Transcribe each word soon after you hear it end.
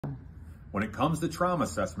When it comes to trauma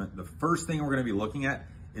assessment, the first thing we're going to be looking at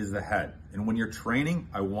is the head. And when you're training,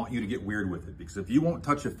 I want you to get weird with it, because if you won't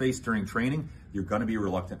touch a face during training, you're going to be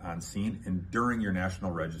reluctant on scene and during your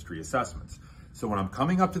National Registry assessments. So when I'm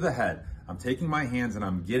coming up to the head, I'm taking my hands and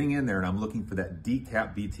I'm getting in there and I'm looking for that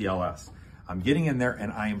decap BTLS. I'm getting in there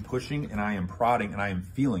and I am pushing and I am prodding and I am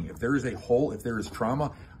feeling. If there is a hole, if there is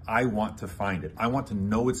trauma, I want to find it. I want to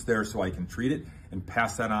know it's there so I can treat it and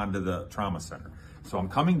pass that on to the trauma center. So I'm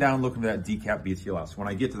coming down looking for that decap BTLS. When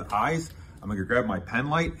I get to the eyes, I'm gonna grab my pen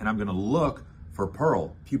light and I'm gonna look for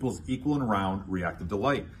pearl, pupils equal and round, reactive to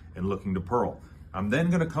light, and looking to pearl. I'm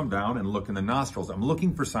then gonna come down and look in the nostrils. I'm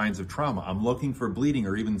looking for signs of trauma. I'm looking for bleeding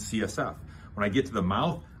or even CSF. When I get to the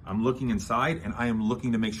mouth, I'm looking inside and I am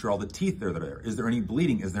looking to make sure all the teeth are there. Is there any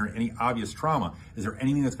bleeding? Is there any obvious trauma? Is there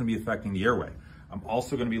anything that's gonna be affecting the airway? I'm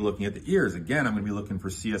also gonna be looking at the ears. Again, I'm gonna be looking for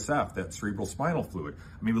CSF, that cerebral spinal fluid.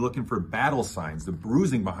 I'm gonna be looking for battle signs, the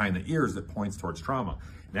bruising behind the ears that points towards trauma.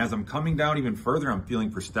 And as I'm coming down even further, I'm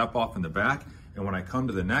feeling for step off in the back. And when I come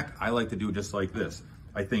to the neck, I like to do it just like this.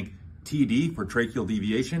 I think TD for tracheal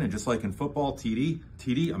deviation, and just like in football, TD,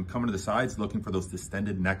 I'm coming to the sides looking for those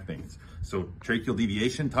distended neck veins. So tracheal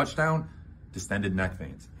deviation, touchdown, distended neck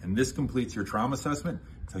veins. And this completes your trauma assessment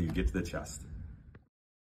until you get to the chest.